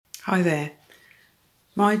Hi there.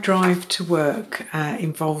 My drive to work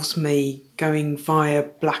involves me going via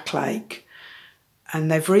Blacklake,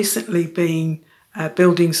 and they've recently been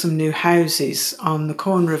building some new houses on the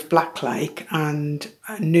corner of Blacklake and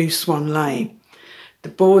New Swan Lane. The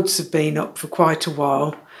boards have been up for quite a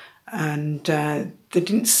while, and there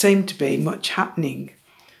didn't seem to be much happening.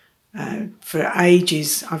 For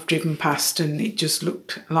ages I've driven past and it just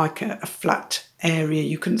looked like a flat area.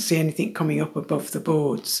 You couldn't see anything coming up above the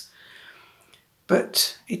boards.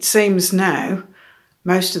 But it seems now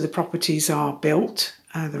most of the properties are built.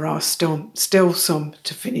 There are still some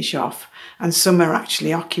to finish off, and some are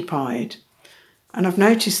actually occupied. And I've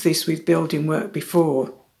noticed this with building work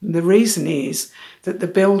before. The reason is that the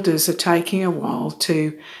builders are taking a while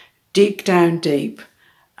to dig down deep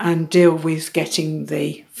and deal with getting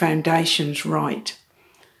the foundations right.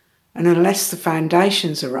 And unless the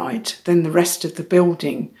foundations are right, then the rest of the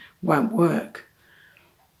building won't work.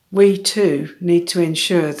 We too need to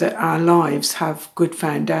ensure that our lives have good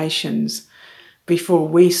foundations before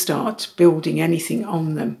we start building anything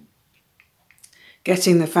on them.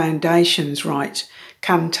 Getting the foundations right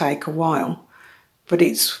can take a while, but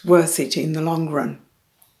it's worth it in the long run.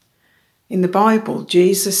 In the Bible,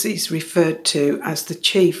 Jesus is referred to as the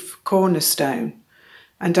chief cornerstone,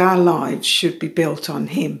 and our lives should be built on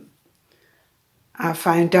him. Our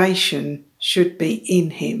foundation should be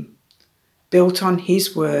in him, built on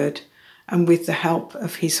his word and with the help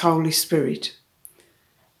of his Holy Spirit.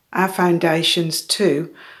 Our foundations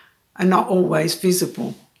too are not always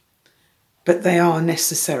visible, but they are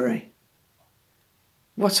necessary.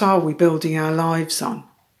 What are we building our lives on?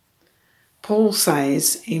 Paul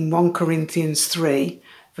says in 1 Corinthians 3,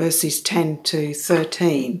 verses 10 to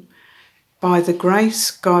 13, "By the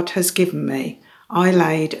grace God has given me, I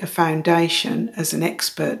laid a foundation as an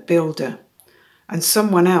expert builder, and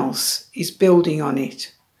someone else is building on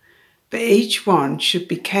it. But each one should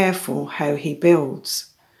be careful how he builds,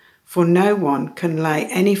 for no one can lay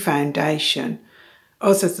any foundation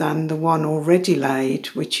other than the one already laid,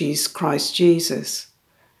 which is Christ Jesus.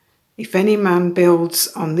 If any man builds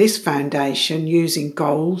on this foundation using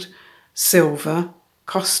gold, silver,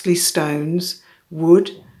 costly stones,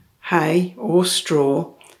 wood, hay, or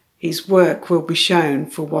straw, his work will be shown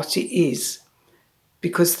for what it is,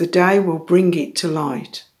 because the day will bring it to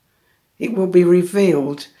light. It will be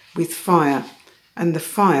revealed with fire, and the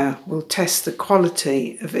fire will test the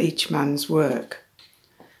quality of each man's work."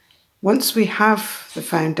 Once we have the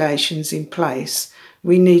foundations in place,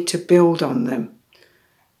 we need to build on them.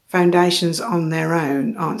 Foundations on their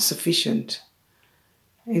own aren't sufficient.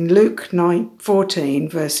 In Luke 14,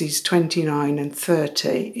 verses 29 and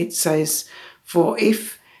 30, it says, "For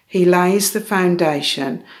if he lays the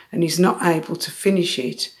foundation and is not able to finish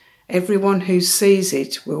it, everyone who sees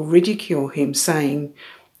it will ridicule him, saying,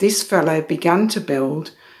 'This fellow began to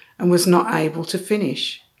build and was not able to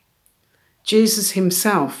finish.'" Jesus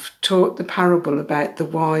himself taught the parable about the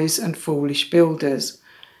wise and foolish builders.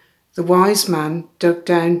 The wise man dug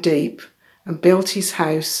down deep and built his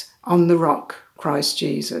house on the rock, Christ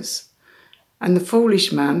Jesus. And the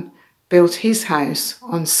foolish man built his house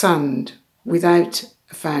on sand without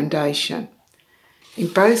a foundation. In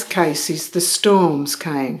both cases, the storms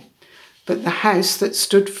came, but the house that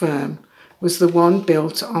stood firm was the one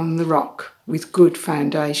built on the rock with good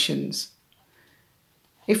foundations.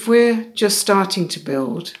 If we're just starting to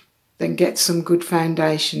build, then get some good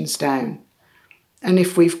foundations down. And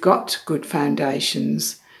if we've got good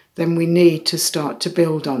foundations, then we need to start to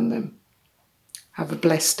build on them. Have a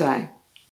blessed day.